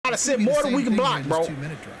gotta sit more than we can block, bro.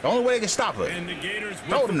 The only way they can stop it.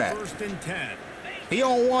 Told him that. He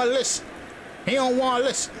don't want to listen. He don't want to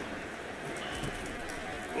listen.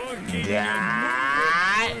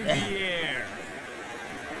 Yeah.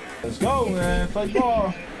 Let's go, man. Play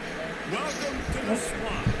ball. Welcome to the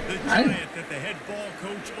swamp, the giant that the head ball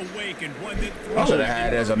coach awakened. One that I should have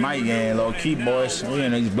had as a night game, low key, boys. We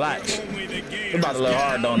in these blacks. We about to look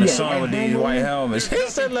hard on the sun with these white helmets. He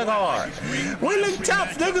said look hard. We look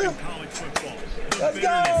tough, nigga. Let's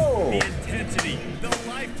go. The intensity, the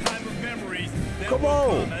lifetime of memories that come will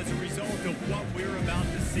on. come as a result of what we're about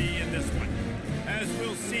to see in this one. As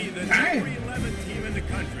we'll see the number 11 team in the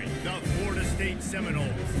country, the Florida State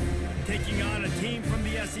Seminoles, taking on a team from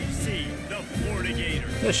the SEC, the Florida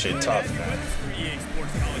Gators. This shit tough, man.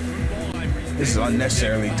 This is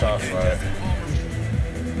unnecessarily tough, right?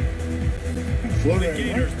 The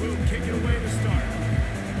Gators will kick it away to start.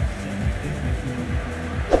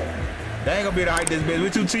 They ain't gonna be able to hide this bitch. We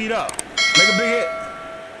too teed up. Make a big hit.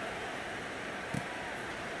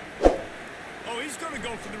 Oh, he's gonna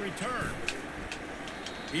go for the return.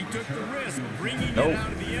 He took the risk, bringing it out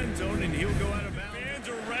of the end zone, and he'll go out of bounds. Fans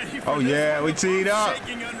are ready for oh yeah, we teed up.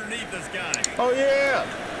 shaking underneath this guy. Oh yeah.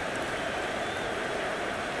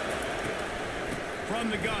 From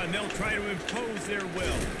the gun, they'll try to impose their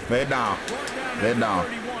will. Lay it down. Lay it down.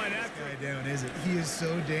 Down, is it? He is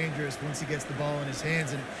so dangerous once he gets the ball in his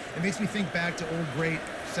hands, and it makes me think back to old great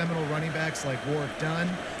Seminole running backs like Warwick Dunn,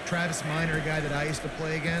 Travis Minor, a guy that I used to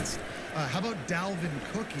play against. How about Dalvin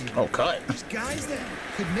Cook? Oh, cut. There's guys that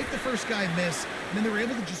could make the first guy miss, and then they were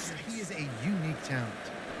able to just. He is a unique talent.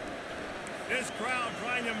 This crowd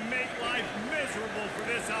trying to make life miserable for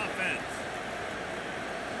this offense.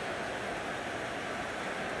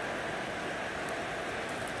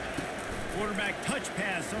 Quarterback touch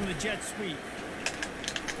pass on the jet sweep.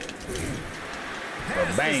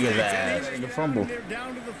 Bang his ass. The fumble.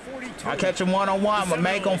 I catch him one-on-one, but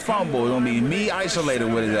make him fumble. It's going to be me isolated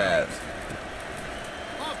with his ass.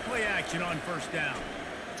 Off play action on first down.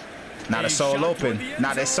 Not a soul open.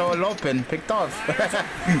 Not a soul open. Picked off.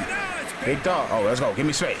 Picked off. Oh, let's go. Give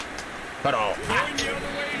me straight. Cut off.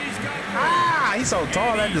 Ah, he's so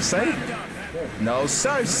tall at the same. No,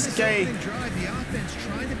 sir, skate.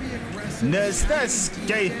 No, sir,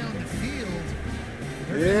 skate.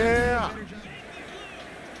 Yeah.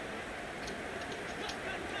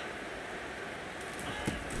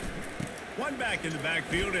 One back in the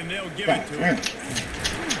backfield, and they'll give it to him.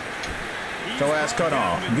 Your ass cut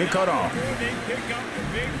off. Get cut off. They pick up the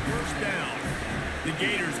big first down. The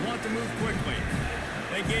Gators want to move quickly.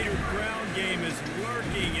 The Gator ground game is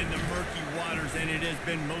lurking in the murky waters, and it has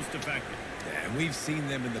been most effective. Yeah, we've seen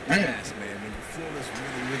them in the past, man. When Florida's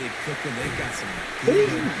really cooking, they've got some good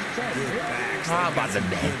backs. How about the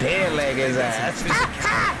dead leg his ass?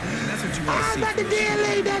 That's what you want to see. How about the dead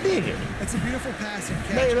leg that nigga? That's a beautiful pass and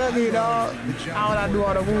catch. Hey, look at dog. How would I do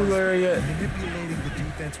all the moves area? Manipulating the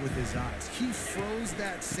defense with his eyes. He froze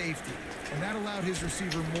that safety, and that allowed his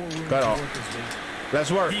receiver more room to work his way. Let's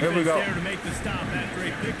work. Here we go. There to make the stop after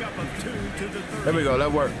a pickup of 2 to the 30. Here we go.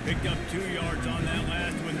 Let's work. Picked up 2 yards on that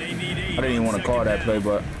last one. They need 8. I didn't even want to call that play,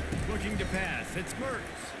 but looking to pass. It's Mertz.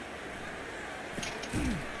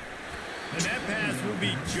 And that pass will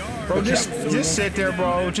be jarred. bro, just sit there,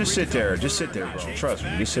 bro. Just sit there. Just sit there, bro. Trust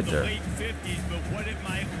me. Just sit there.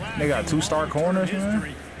 They got 2 star corners,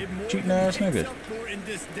 man. Cheating ass niggas.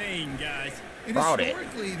 Proud it.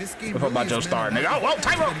 What about your star, nigga? Oh, whoa,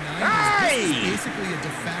 time out. Hey! Basically a de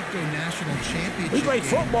facto national championship. We play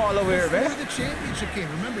football over here, man. The championship game.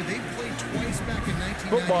 Remember, they played twice back in 1996.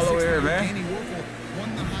 Football over here, man. Danny Werfel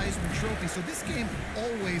won the Heisman Trophy, so this game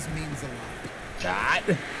always means a lot.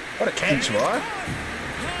 God, what a catch, boy.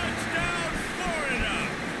 Touchdown, Florida.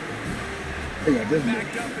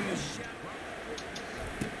 Backed up in the shot.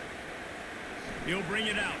 He'll bring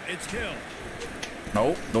it out. It's Hill.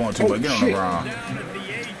 Nope, doing too much. Get on the ground.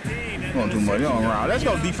 Doing too much. Get on the ground. Let's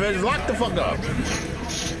go, defense. Lock the fuck up.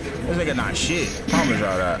 This nigga not shit. Promise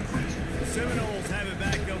y'all that. The Seminoles have it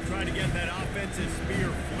back. They'll try to get that offensive spear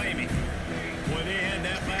flaming. Boy, they had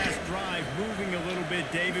that last drive moving a little bit,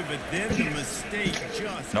 David, but then the mistake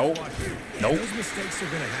just Nope. Nope. those mistakes are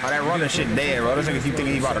going to happen. Oh, that running shit dead, bro. This nigga keep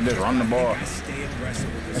thinking he about to just run the ball.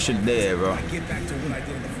 That shit dead, bro. I get back to what I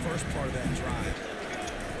did in the first part of that drive.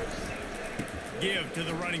 Give to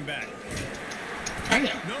the running back. Dang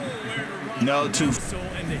it. Nowhere to run. No, two. And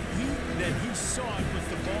the heat that he sought was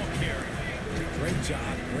the ball carry. Great job,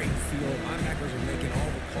 great feel. Linebackers are making all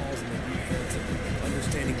the calls in the defense and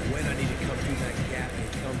understanding when I need to come through that gap and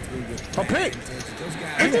come through with Oh, pick. those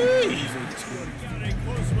guys.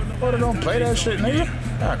 Oh, they don't play that shit, nigga.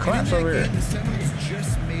 Ah, claps over here. The Seminoles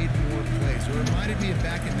just made reminded me of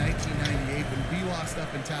back in 1998 when we lost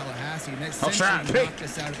up in Tallahassee. And that essentially knocked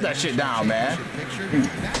us out of the that shit down, man. Picture.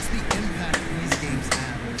 That's the impact these games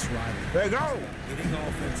have in this rivalry. There you go. Getting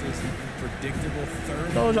offenses in predictable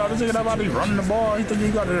third. Told y'all this nigga about to be running the ball. He think he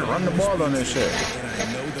got to run the ball on this shit. And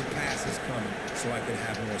I know the pass is coming, so I can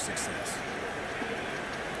have more success.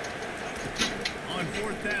 On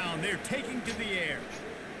fourth down, they're taking to the air.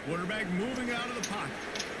 Quarterback moving out of the pocket.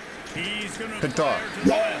 He's going to fire to the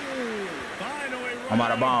left. I'm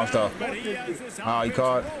out of bounds, though. Oh, he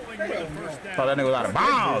caught. Oh, that nigga was out of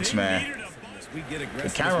bounds, man. The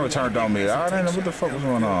camera turned on me. I didn't know what the fuck was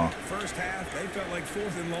going on. First half, they felt like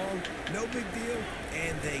 4th and long. No big deal,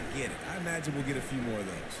 and they get it. I imagine we'll get a few more of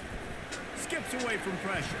those. Skips away from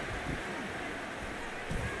pressure.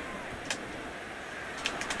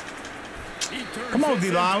 Come on,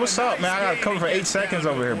 D-line. What's up, man? I got to cover for 8 seconds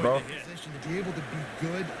over here, bro. To be able to be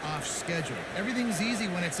good off schedule. Everything's easy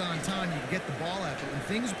when it's on time. You get the ball out. But when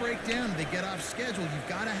things break down, they get off schedule. You've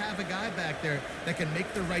got to have a guy back there that can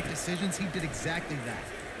make the right decisions. He did exactly that.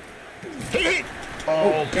 Hit!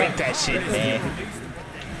 Oh, get that shit, man. The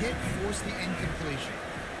hit forced the incompletion.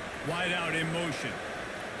 Wide out in motion.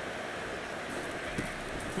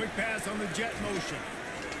 Quick pass on the jet motion.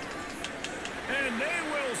 And they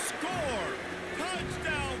will score.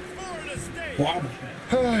 Touchdown, Florida State. Wow.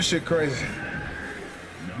 Oh, shit crazy.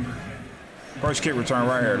 First kick return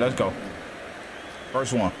right here. Let's go.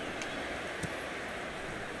 First one.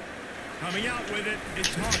 Coming out with it,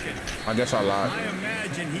 it's Hawkins. I guess I lied. I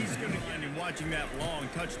imagine he's going to be watching that long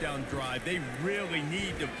touchdown drive. They really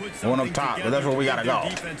need to put something one up top. That's where we got to go.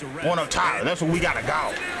 One up top. That's where we got to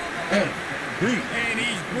go. And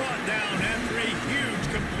he's brought down after a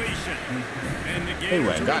huge completion. And the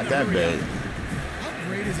game got that big. How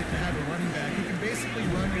great is it to have a running back who can basically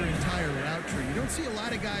run your entire route tree? You don't see a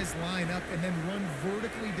lot of guys line up and then run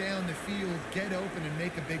vertically down the field, get open, and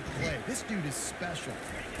make a big play. This dude is special.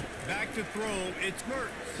 Back to throw, it's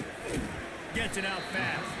Mertz. Gets it out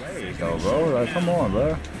fast. There you go, bro. Like, come on,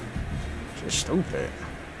 bro. Just stupid.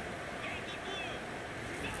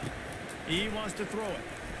 He wants to throw it.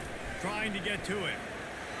 Trying to get to it.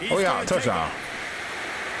 Oh, yeah, touchdown.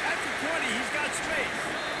 At the 20, he's got space.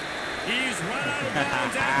 He's run out of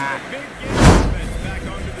bounds after a big game offense back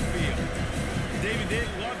onto the field. David, they'd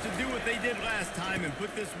love to do what they did last time and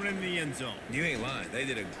put this one in the end zone. You ain't lying. They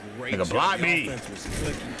did a great job. Block me. The offense was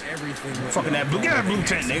clicking everything. Fucking that blue. Get that blue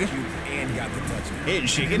tent, nigga. And got the touchdown. Hitting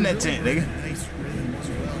shit. Get in that tent, nigga. Nice rhythm as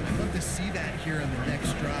well. I'd love to see that here on the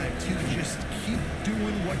next drive, too. Just keep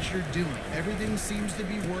doing what you're doing. Everything seems to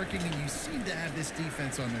be working, and you seem to have this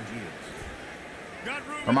defense on their heels.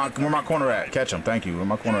 Where my corner at? Catch him. Thank you. Where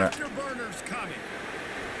my corner at?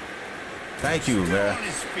 Thank you, man.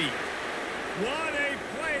 What a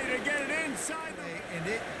play to get it inside. And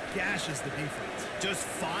it gashes the defense. Just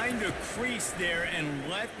find a crease there and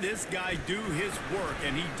let this guy do his work,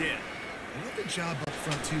 and he did. I love the job up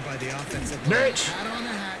front, too, by the offensive line. Hat on the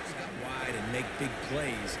hat. Got wide and make big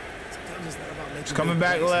plays. Sometimes it's not about making it's coming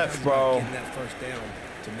back left, bro. Getting that first down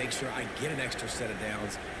to make sure I get an extra set of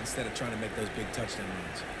downs instead of trying to make those big touchdown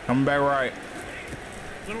runs. Coming back right.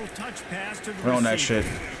 Little touch pass to the receiver. On that shit.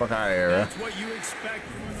 Fuck out of here, That's what you expect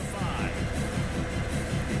from the 5.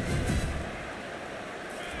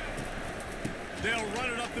 They'll run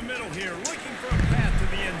it up the middle here, looking for a path to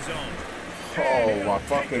the end zone. Oh, my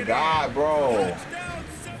fucking God, bro.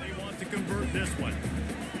 They want to convert this one.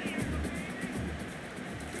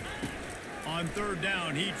 On third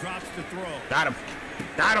down, he drops the throw. Got him.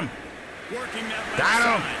 Got him. Working that left Got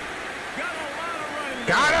him. side. Got a lot of running.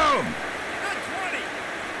 Got him. The 20.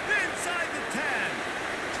 Inside the 10.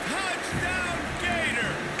 Touchdown,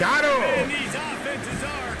 Gator. Got him. And these offenses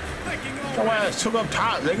are clicking over. Your ass took up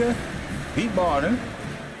top, nigga. Beat ball, nigga.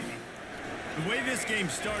 The way this game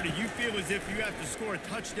started, you feel as if you have to score a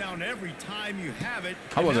touchdown every time you have it.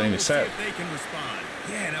 I wasn't even set. If they can respond.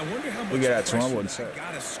 Yeah, and I wonder how much we get that to him. I pressure wasn't set.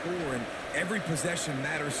 Got to score, and every possession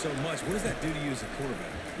matters so much. What does that do to you as a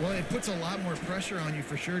quarterback? Well, it puts a lot more pressure on you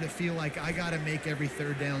for sure to feel like I got to make every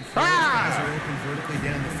third down throw. Guys are open vertically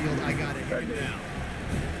down the field. I got to hit it down.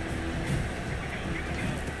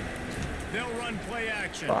 They'll run play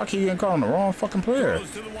action. I keep getting called on the wrong fucking player.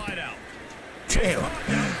 Throws to the wide out. Damn.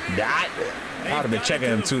 That. I'd have been checking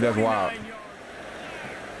him too. That's wild.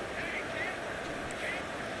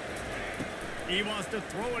 He wants to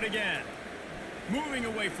throw it again. Moving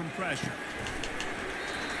away from pressure.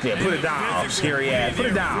 Yeah, put it down, scary ass. Put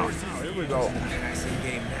it down. Here we go. Passing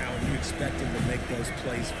game now, and you expect him to make those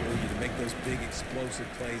plays for you, to make those big explosive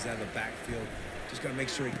plays out of the backfield. Just got to make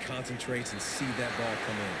sure he concentrates and see that ball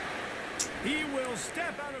come in. He will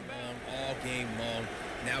step out of bounds all game long.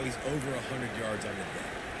 Now he's over 100 yards on the day.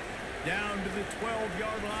 Down to the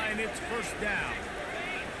 12-yard line. It's first down.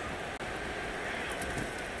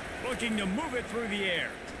 Looking to move it through the air.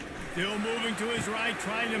 Still moving to his right,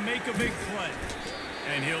 trying to make a big play.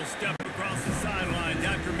 And he'll step across the sidelines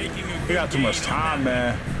after making a good He got too much time,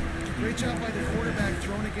 man. Great job by the quarterback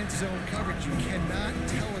throwing against zone coverage. You cannot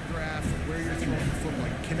telegraph where you're throwing the football.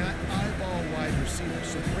 You cannot eyeball wide receivers.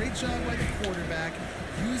 So great job by the quarterback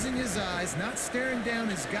using his eyes, not staring down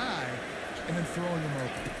his guy, and then throwing him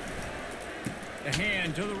open. A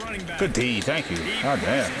hand to the running back. Good D, thank you. He God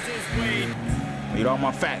damn. pushes his way. Need all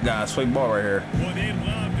my fat guys, play ball right here. Boy, they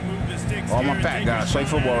love to move the sticks All here my and fat take guys, a play shot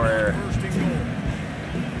football at it right on first and goal.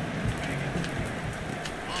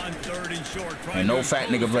 On third and short, Ain't no fat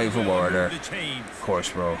nigga play football right there. The chains. Of course,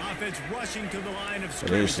 bro. Offense rushing to the line of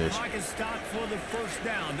What is scrimmage. this? Clock is stopped for the first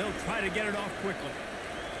down. They'll try to get it off quickly.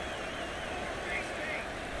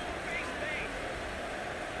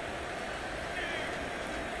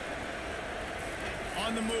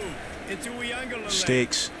 On the move. It's Uyunglele.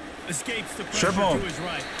 Sticks. Escapes the Strip pressure to him. his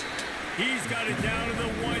right. He's got it down to the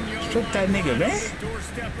 1 yard Strip that line. nigga, man. The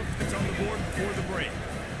doorstep of it's on the board before the break.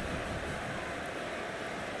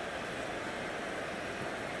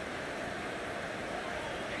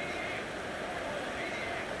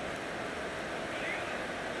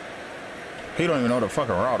 He don't even know the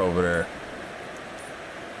fucking route over there.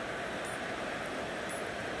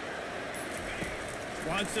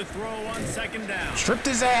 Wants to throw on second down. Stripped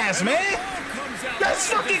his ass, man. Let's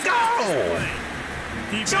fucking go.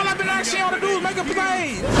 That's all I've been asking y'all to do is make a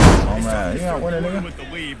play. Oh, man. You not winning, nigga. With the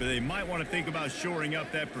lead, but they might want to think about shoring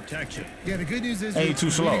up that protection. Yeah, the good news is Ain't you're too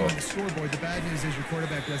slow. leading on the scoreboard. The bad news is your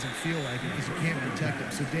quarterback doesn't feel like it because you can't protect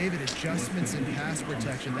him. So, David, adjustments in pass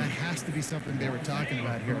protection, that has to be something they were talking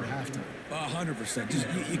about here at halftime. 100%. Just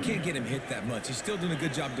you can't get him hit that much. He's still doing a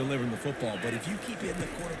good job delivering the football, but if you keep hitting the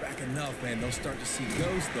quarterback enough, man, they'll start to see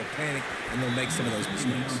ghosts, they'll panic, and they'll make some of those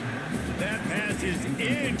mistakes. That pass is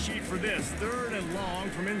in. Sheet for this. Third and long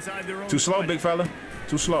from inside their own. Too slow, 20. big fella.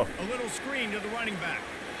 Too slow. A little screen to the running back.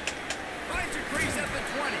 Finds a crease at the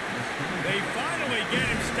 20. They finally get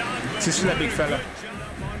him stopped. But See that big what a fella. good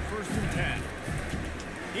job on first and 10.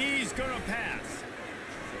 He's going to pass.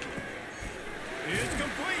 It's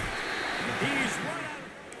complete. He's run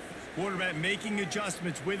out. Quarterback making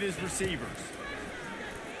adjustments with his receivers.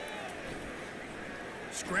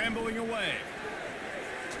 Scrambling away.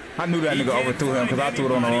 I knew that nigga overthrew him because I threw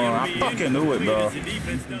it on the run. I fucking knew it, bro.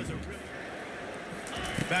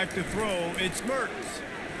 Back to throw. It's Mertens.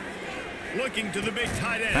 Looking to the big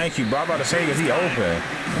tight end. Thank you, bro. I'm about to say that he open.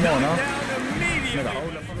 Come on, now. Down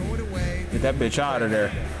immediately. Throw it away. Get that bitch out of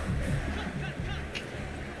there.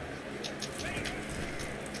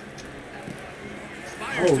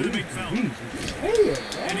 Fires to the big fella.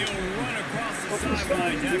 And he'll run across the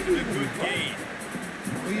sidelines after the good gain.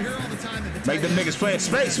 Well, you hear all the time that the Make them niggas play in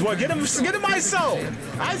space, boy. Get him ISO.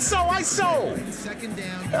 ISO. Second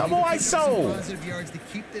down. Yeah, boy, ISO. Positive yards to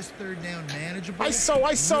keep this third down manageable. ISO.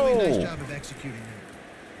 Really nice job of executing there.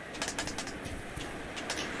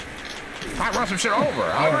 I run some shit over.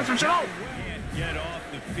 Can't get off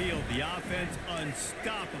the field. The offense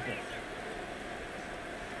unstoppable.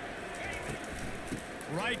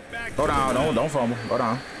 Right back. Go down. Don't fumble. Go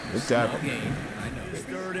down. Good tackle.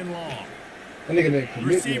 Third and long. That nigga made commitment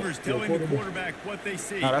Receivers to telling the quarterback. quarterback what they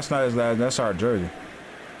see. No, that's not his last. That's our jersey.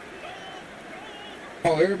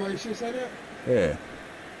 Oh, everybody should say that? Yeah.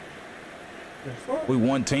 The fuck? We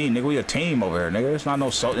one team, nigga. We a team over here, nigga. It's not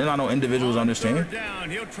no individuals on this team. Third down,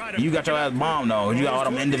 he'll try to You got your ass bombed though. You got all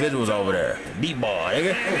them individuals over there. Deep ball,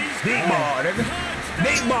 nigga. Deep ball, nigga.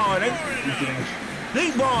 Deep ball, nigga.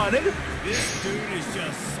 Deep ball, nigga. This dude is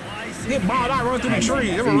just slicing. Get balled out, run through the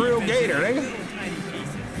trees. They're a real gator,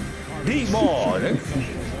 nigga. Deep ball, nigga.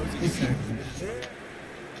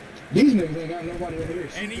 These niggas ain't got nobody over there.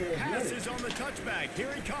 And he passes on the touchback.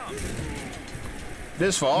 Here he comes.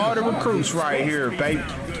 This for all the recruits right here, baby.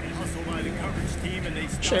 Good hustle by the coverage team, and they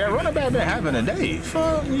stop Shit, him. running back been having a day.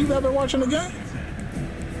 Fuck, you ever watching the game?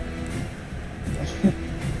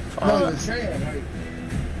 No, I'm saying, like,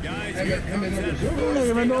 Guys, I here got him comes in that the You don't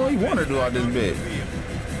even know what he want to do out this bit.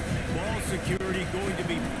 ball security going to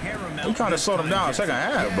be paramount. We kind of slowed him down second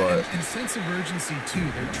half, but And sense of urgency too.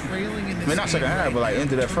 They're trailing in this. I mean, not second game half, right but like now.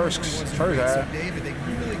 into that first Turnover wasn't great, half. So David, they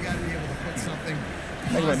really got to be able to put something.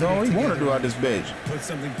 nigga like, no, what he want to do out this bitch? Put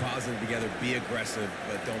something positive together, be aggressive,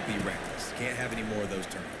 but don't be reckless. Can't have any more of those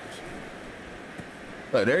turnovers.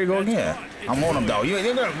 Look, there you go again. I'm on him, though. You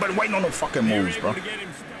ain't but waiting on no fucking moves, bro. To get him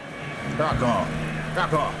started. Back on.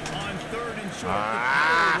 Back on. On third and short,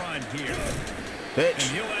 Ah. the run here. Bitch.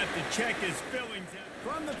 And he'll have to check his fillings out.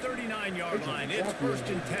 From the 39-yard line. It's 1st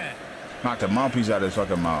and 10. Knock the mouthpiece out of his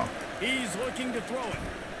fucking mouth. He's looking to throw it.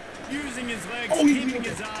 Using his legs, keeping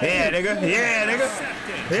his eyes. Yeah, nigga. Yeah,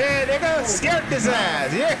 nigga. Yeah, nigga. Scared his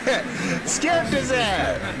ass. Yeah. Scared his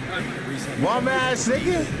ass. Bum ass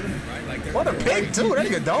nigga. What a pig, too. That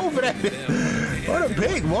nigga dove for that. What a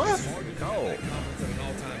pig, boy. Oh.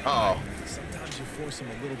 Uh-oh.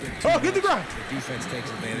 Oh, get the ground. The defense takes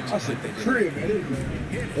advantage I of said what the they did. crib, man.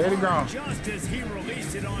 Hit the ground. Just as he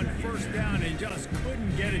released it on 1st down and just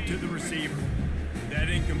couldn't get it to the receiver. That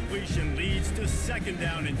incompletion leads to 2nd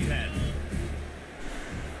down and 10.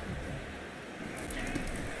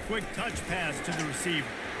 Quick touch pass to the receiver.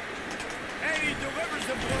 And he delivers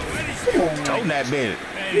the blow. And he's Tone that bitch.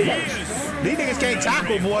 and he is These niggas can't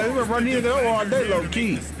tackle, boy. We gonna run these niggas over all day, low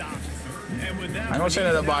key. And with that, I ain't gonna say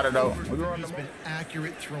nothing about it, though. He's been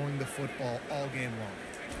accurate throwing the football all game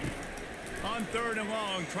long. on 3rd and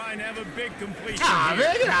long, trying to have a big completion. Ah,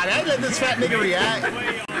 man, get out of there. Let this fat nigga react.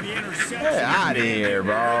 Get out of here,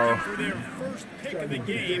 bro. For their first pick of the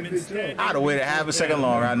game, instead, I'd have waited half a second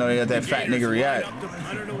longer. I know they got that fat nigga react. Up to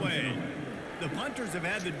punt it away. The punters have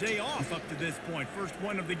had the day off up to this point. First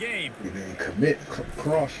one of the game. And then commit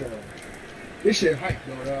cross shot. This shit hype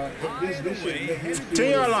though, dog. This shit make me feel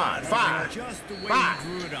 10-yard line. 5. Just the way 5. he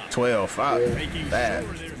drew it up. 12. 5. Making Bad.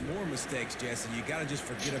 sure there's More mistakes, Jesse. You got to just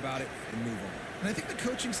forget about it and move on. And I think the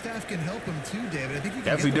coaching staff can help him too, David. I think you can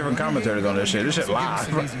Definitely get the different running game commentators on this shit. This shit going and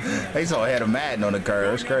also live. give him some easy They so ahead of Madden on the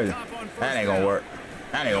curve. It's crazy. That ain't gonna work.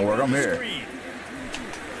 That ain't gonna work. I'm here.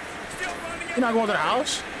 You're not going to the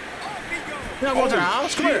house? You're not going to the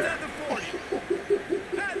house? Come here.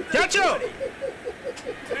 Catch up. And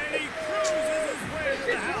he cruises his way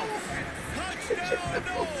to the house. Touchdown,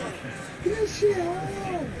 Noel. This shit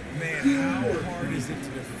hard. Man, how hard is it to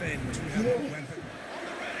defend when you have a weapon?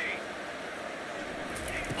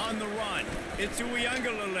 On the run, it's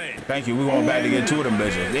Uyangalele. Thank you. We're going back to get 2 of them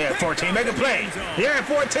bitches. Yeah, 14. Make a play. Yeah,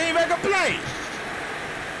 14. Make a play.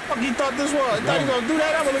 Fuck you thought this was? You thought you was going to do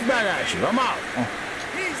that? I'm going to look back at you. I'm out.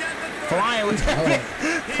 He's at the 30. Flying with that bitch.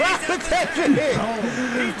 Flying with that bitch.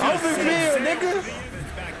 Open field, nigga.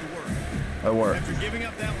 It's back to work. That worked. After giving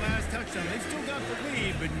up that last touchdown, they still got the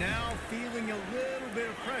lead, but now feeling a little bit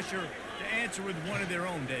of pressure to answer with one of their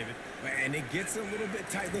own, David. And it gets a little bit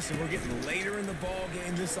tight. Listen, we're getting later in the ball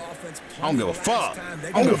game. This offense. I don't give a fuck.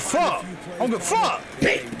 I don't give a fuck. I don't give a fuck.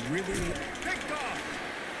 They really Picked off.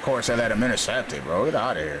 Of course, I let him intercepted, bro. Get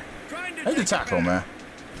out of here. Trying to Take the take tackle, it man.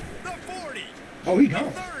 back. The 40. Oh, he The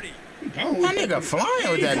gone. 30. He gone. That nigga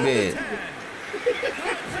flying with that bitch. 10.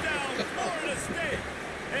 Touchdown, Florida State.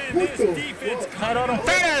 And What this the defense fuck? Had all them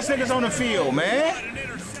fat ass niggas on the field, man. got an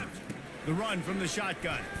interception. The run from the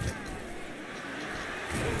shotgun.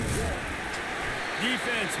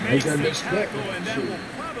 Defense makes that the bitch tackle, back. and that will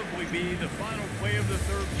probably be the final play of the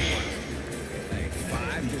 3rd quarter. like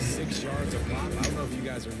 5 to 6 yards a pop. I don't know if you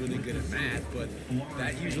guys are really good at math, but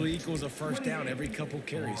that usually equals a first down every couple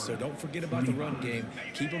carries. So don't forget about the run game.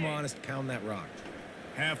 Keep them honest. Pound that rock.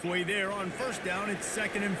 Halfway there on 1st down, it's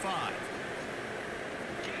 2nd and 5.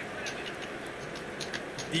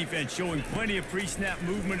 Defense showing plenty of pre-snap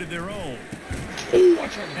movement of their own. And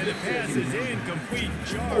the pass is incomplete.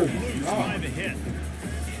 Jarred loose by the hit.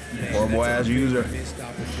 Horrible ass user. Missed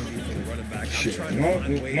opportunity for the running back. I'm Shit, trying to long-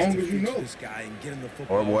 find ways long to as you reach know. this guy and get him the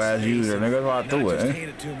football. Horrible ass in space user, and nigga. That's why I not threw it, just eh? hand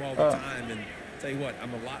it to him all the time. And tell you what,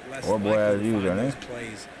 I'm a lot less Horrible likely ass to find user, those eh?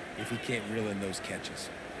 plays if he can't reel in those catches.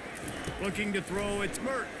 Looking to throw, it's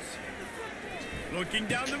Mertz. Looking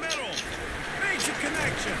down the middle. Makes a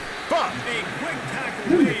connection. Fuck. A quick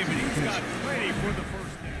tackle wave, and he's got plenty for the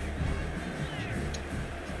first down.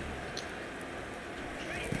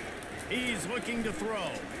 He's looking to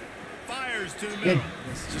throw. Fires to the middle.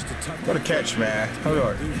 It's just a tough What a catch, man. Hold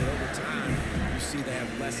on. do, but over time, you see they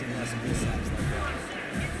have less and less mishaps like that.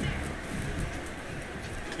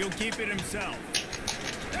 He'll keep it himself.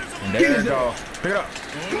 There's a There you go. Pick it up.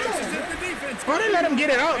 This is the defense. Why they let him get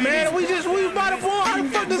it up, man? We by the ball. How the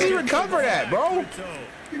fuck does he recover that, bro?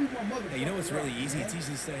 Hey, you know what's really easy? It's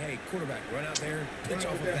easy to say, hey, quarterback, run out there, pitch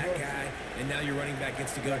off of that guy, and now your running back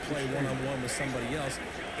gets to go play one-on-one with somebody else.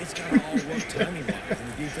 It's got to all work timing-wise,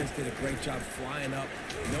 and the defense did a great job flying up,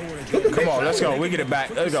 nowhere to go. Come on, let's go. We get it back.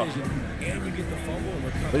 Let's go. And you get the fumble and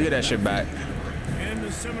recover. We get that shit back. And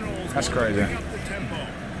the Seminoles That's want to crazy. pick up the tempo.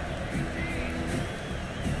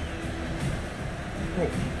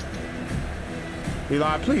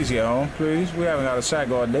 Eli, please get home, please. We haven't got a sack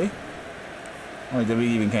all day. I don't think we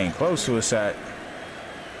even came close to a sack.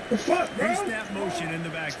 The fuck, bro? Pre-snap motion in the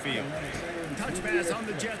backfield. Touch pass on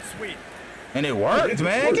the jet sweep. And it worked,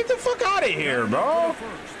 man. Get the fuck out of here, bro.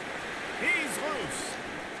 He's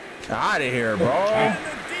loose. Out of here, bro. And the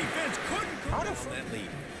defense couldn't corral that lead.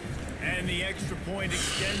 And the extra point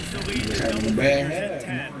extends the lead to double figures at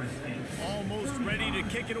 10. Almost ready to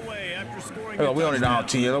kick it away after scoring a We only down touchdown.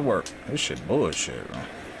 10 yellow work. This shit bullshit, bro.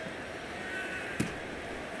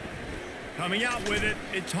 Coming out with it,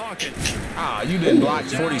 it's Hawkins. Ah, you didn't block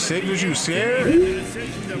 46. Was you scared? The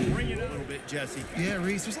decision to bring it a little bit, Jesse. Yeah,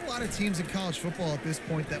 Reese, there's a lot of teams in college football at this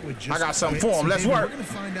point that would just I got something quit. for 'em. Let's David, work. We're going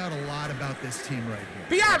to find out a lot about this team right here.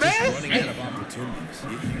 Be out, man. Running out of opportunities.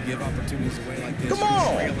 You give opportunities away like this. Come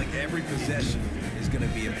on. Trailing every possession is going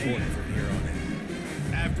to be important from here on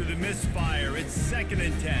in. After the misfire, it's 2nd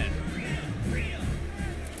and 10.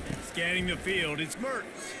 Scanning the field, it's Mertz.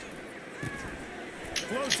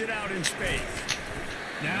 Floats it out in space.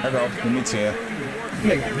 Now There you go. they've got Give me a 10. little room to work with.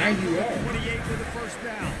 They got They're 90 up yards. 28 with the first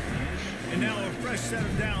down. And now a fresh set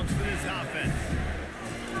of downs for this offense.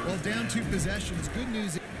 Well, down 2 possessions. Good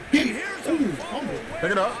news. And here's a fumble.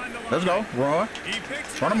 Pick it up. Let's go. Run. He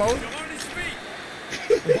picks it Run up, him over. still on his feet.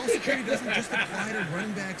 The ball security doesn't just apply to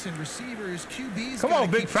running backs and receivers. QBs Come on,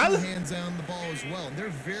 gotta big keep fella. 2 hands on the ball as well. And they're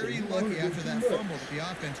very lucky after that fumble that the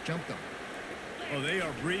offense jumped on. Oh, they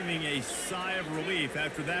are breathing a sigh of relief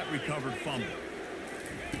after that recovered fumble.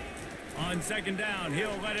 On 2nd down,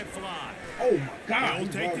 he'll let it fly. Oh my God. He'll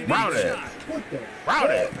take the deep Route it. shot. What the? Route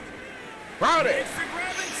it. Route it. It's the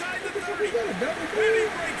grab inside the 30. Is that a double And he play?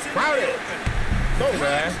 breaks it Route it. open. Go,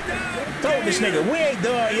 man. Throw this nigga. We ain't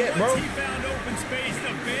done yet, bro. Once he found open space,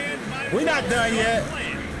 the band might We not done yet.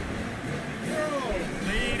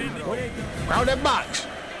 Lead in the Route that box.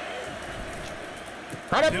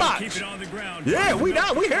 Route that They'll box. keep it on the ground. Yeah, we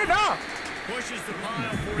down. We here now. Pushes the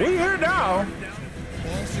pile for We here now.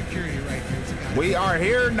 Ball security right here. Is a guy. We are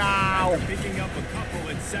here now. Picking up a couple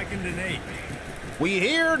at 2nd and 8. We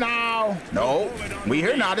here now. No, we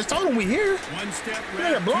here now. Just told him we here. One step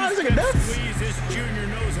Nigga, right, blind, 2 nigga, step deaf. squeeze. This junior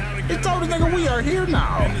knows how to get Just told it this on the nigga we ground. are here And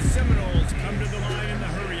now. the Seminoles come to the line in the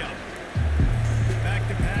hurry up. Back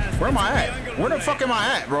to pass. Where am I at? Where the fuck am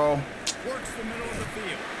I at, bro? Works the middle of the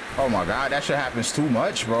field. Oh my God, that shit happens too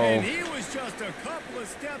much, bro. And he was just a couple of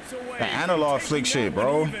steps away. The analog from flick taking shit, that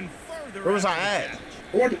one bro. even further Where was out I of the at? match.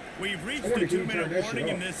 What? We've reached I wanna the get him 2-minute turn that warning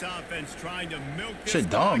shit in off. this offense, trying to milk this. Shit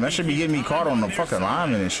dumb. clock That should be and getting me keep caught time on the their fucking side.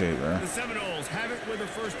 lineman and shit, bro. The Seminoles have it with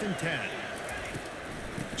a 1st and 10.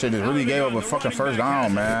 Shit just really gave up a fucking first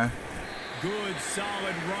down, man. Good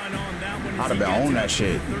solid run on that one. I'd have been on that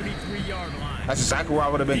shit. 33-yard line. That's exactly where I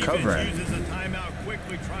would have been Defense covering. uses a timeout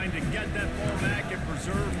quickly, trying to get that ball back and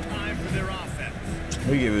preserve time for their offense.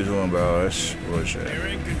 We give it to him, bro. That's bullshit. They're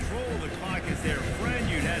in control. The clock is their friend.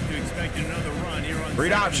 You'd have to expect another run here on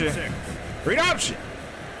Read 2nd and option. 6. Read option.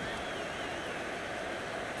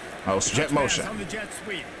 Oh, it's jet Pass motion. on the jet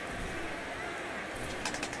sweep.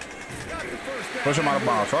 Got the first down. Push him out of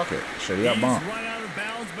bounds. Fuck it. Shit, he got He's bumped. run out of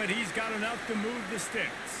bounds, but he's got enough to move the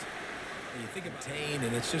sticks. You think of Tane,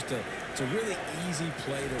 and it's a really easy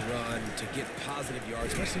play to run to get positive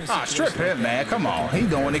yards. Especially in a Ah, strip situation like him, man. that. Come on. He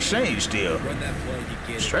doing exchange still. Run that play, you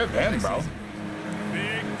get it. Strip him, bro.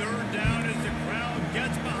 Big 3rd down as the crowd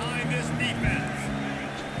gets behind this defense.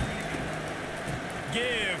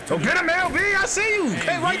 Give to Go get him, LB. I see you. and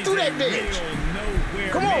Came right he's through that a bitch. real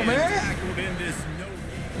nowhere Come on, man. Tackled in this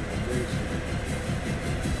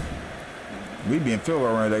We being field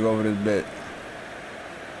goal running. They go over this bit.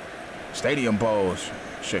 Stadium pose.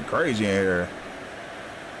 Shit crazy in here.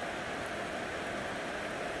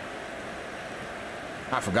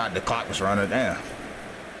 I forgot the clock was running. Damn.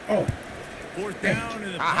 Oh. 4th down.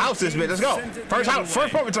 And the I house this bitch. Let's go. sends it First the out. other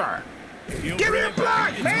First way. punt return. He'll Give me bring the it block,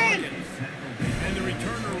 back. It's man. Hawkins. And the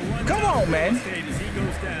returner runs Come out on, of man. real estate as he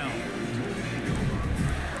goes down.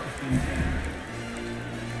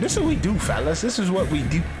 This is what we do, fellas. This is what we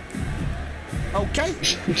do. Okay.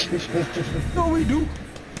 No, we do.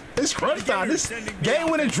 It's crunch time. This game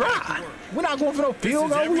when it dry. We're not going for no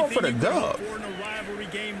field goal. We're going for the dub.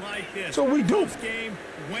 That's what we do. Game,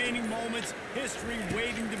 waning moments, history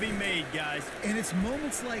waiting to be made, guys. And it's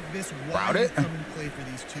moments like this why Route you it. come and play for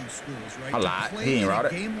these 2 schools, right? A To lot. play He ain't in route a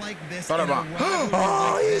it. game like this. Thought in a about, rivalry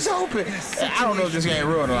oh, like he's this, open. in a I don't know if this game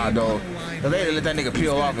ruined a lot, though. If they let that nigga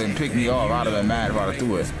peel off and pick me off, I'd have been mad if I'd have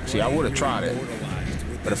threw it. See, I would have tried it.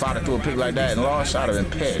 But if I'd have threw a pick like that and lost, I'd have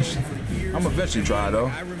been pissed. I'm eventually try, though.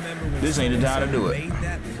 I remember when This ain't the time to do it. made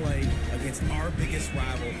that play against our biggest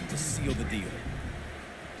rival to seal the deal.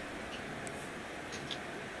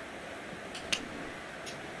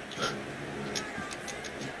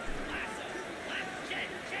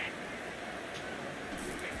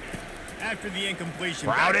 After the incompletion,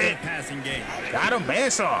 Route back to it. the passing game. Got him,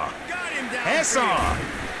 handsaw. Got him down. Handsaw.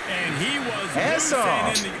 And he was Handsaw.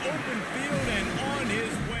 loose and in the open field and on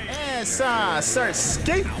his way. man, son. Sir,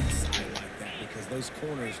 escape. Outside like that, because those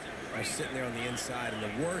corners are sitting there on the inside, and the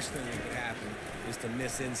worst thing that could happen is to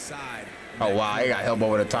miss inside. Oh, wow. He got help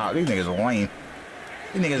over the top. These niggas are lame.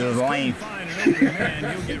 These niggas is lame.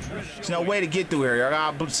 There's no way to get through here. Y'all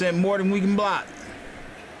gotta send more than we can block.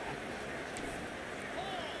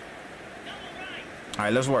 All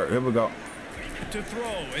right, let's work. Here we go. To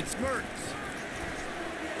throw, it's Mertz.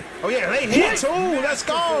 Oh, yeah, they hit too. Let's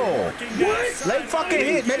go. What? Late fucking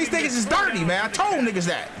hit, man. These niggas is dirty, man. I told niggas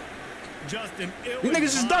that. These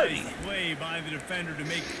niggas is dirty.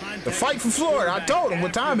 The fight for Florida. I told them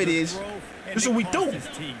what time it is. This is what we do.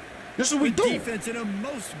 This is what we do.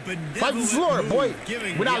 Fight for Florida, boy.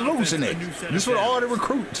 We're not losing it. This is for all the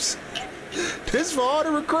recruits. This is for all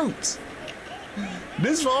the recruits.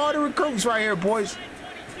 This is for all the recruits right here, boys.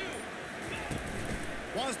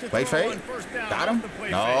 Play fade. Got him.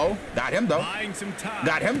 No. Got him, though.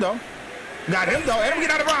 Got him, though. Got him, though. And we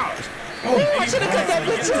get out of bounds. Oh, I should have cut that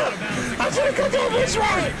bitch up. I should have cut that bitch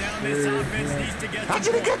right. I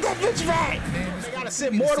should have cut that bitch right. They got to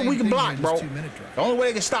sit more than we can block, bro. The only way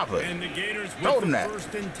they can stop it. Told him that.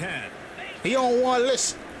 He don't want to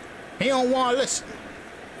listen. He don't want to listen.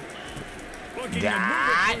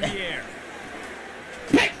 God.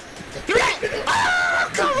 Hey, give me that. Oh,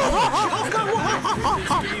 come on.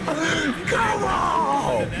 Come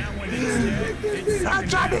on. I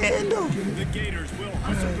tried to end him.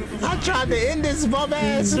 I tried to end this bum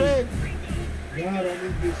ass, man.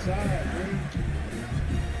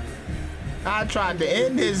 I tried to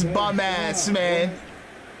end this bum ass, man.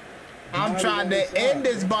 I'm trying to end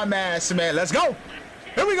this bum ass, man. Let's go.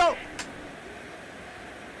 Here we go.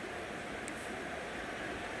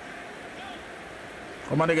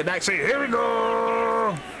 Oh, my nigga Dak say, here we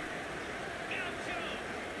go.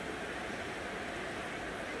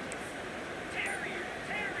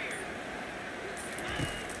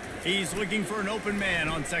 He's looking for an open man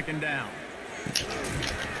on second down.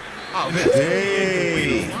 Oh, man.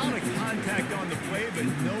 Hey. A lot of contact on the play, but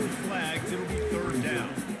no flags. It'll be third down.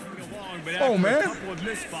 Oh, man.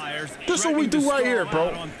 This is what we do right here, bro.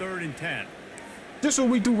 On 3rd and 10. This is what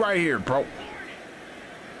we do right here, bro.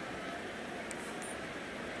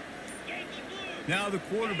 Now the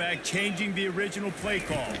quarterback changing the original play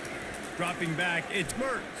call. Dropping back, it's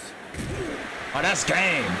Mertz. Oh, that's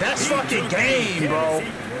game. That's fucking game, bro.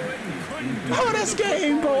 Oh, that's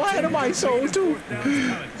game, bro. I had him my soul, too.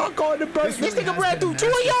 I'm calling the burst. This nigga ran through 2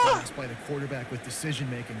 of y'all. By the quarterback with decision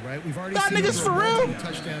making, right? We've already seen niggas for real.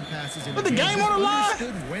 Touchdown passes in the game on the line.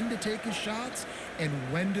 Understood when to take his shots and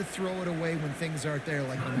when to throw it away when things aren't there,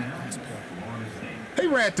 like on that last play. He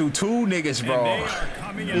ran through 2 niggas, bro.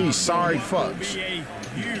 These sorry fucks.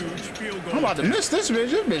 I'm about to miss this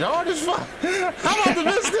bitch. This bitch hard as fuck. I'm about to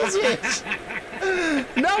miss this bitch.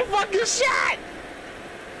 No fucking shot.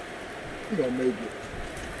 You gonna make it.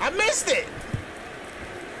 I missed it.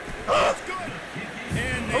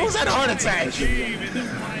 What was that heart attack?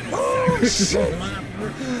 Oh, shit.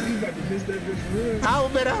 How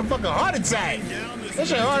about that fucking heart attack? That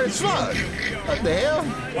shit hard as fuck. What the hell?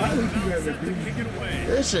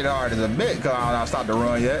 This shit hard as a bit because I don't stop to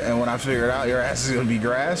run yet. And when I figure it out, your ass is going to be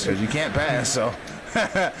grass because you can't pass. So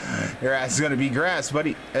your ass is going to be grass,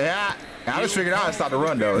 buddy. Yeah, I just figured out I stopped to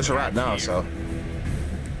run, though. It's a wrap now, so.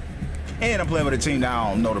 And I'm playing with a team that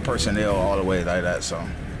I don't know the personnel all the way like that, so.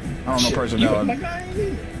 I don't know personnel,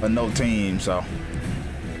 but no team, so.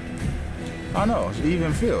 I know, it's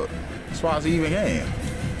even field. That's why it's an even game.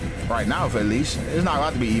 Right now, at least. It's not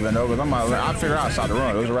about to be even, though, because I figured out I stopped to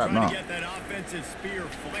run. It was a wrap now.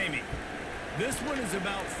 This one is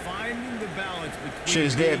about finding the balance between shit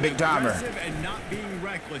is dead, big timer. And not being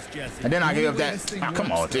reckless, Jesse. And then I give up that. Oh,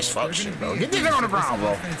 come on, this fuck shit, bro. Get this on the ground,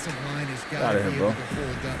 bro. Get out of here, bro.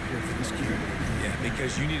 Yeah,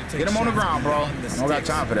 because you need to take get him on the ground, bro. I don't got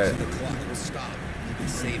time for that. I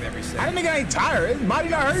think nigga ain't tired. His body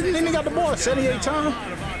not hurting. Then he got the ball 78 times.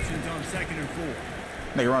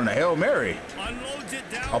 Nigga running a Hail Mary.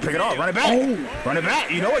 I'll pick it off. Run it back. Run it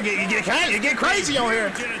back. You know what? You get crazy out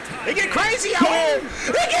here. It get crazy out here.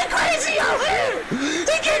 It get crazy out here.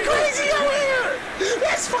 It get crazy out here.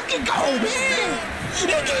 Let's fucking go, man.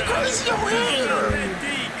 It get crazy out here.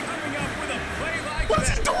 What's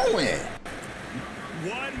he doing?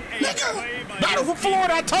 Nigga, battle for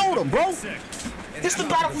Florida. I told him, bro. It's the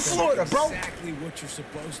battle for Florida, bro. Exactly what you're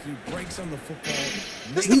supposed to do. Breaks on the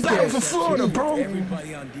football. This the battle for Florida, bro.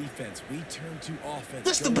 Everybody on defense. We turn to offense.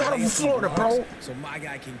 This the battle for Florida, bro. So my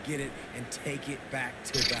guy can get it and take it back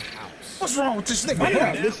to the house. What's wrong with this nigga?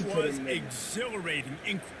 That was exhilarating,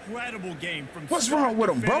 incredible game from. What's wrong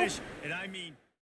with him, bro? And I mean.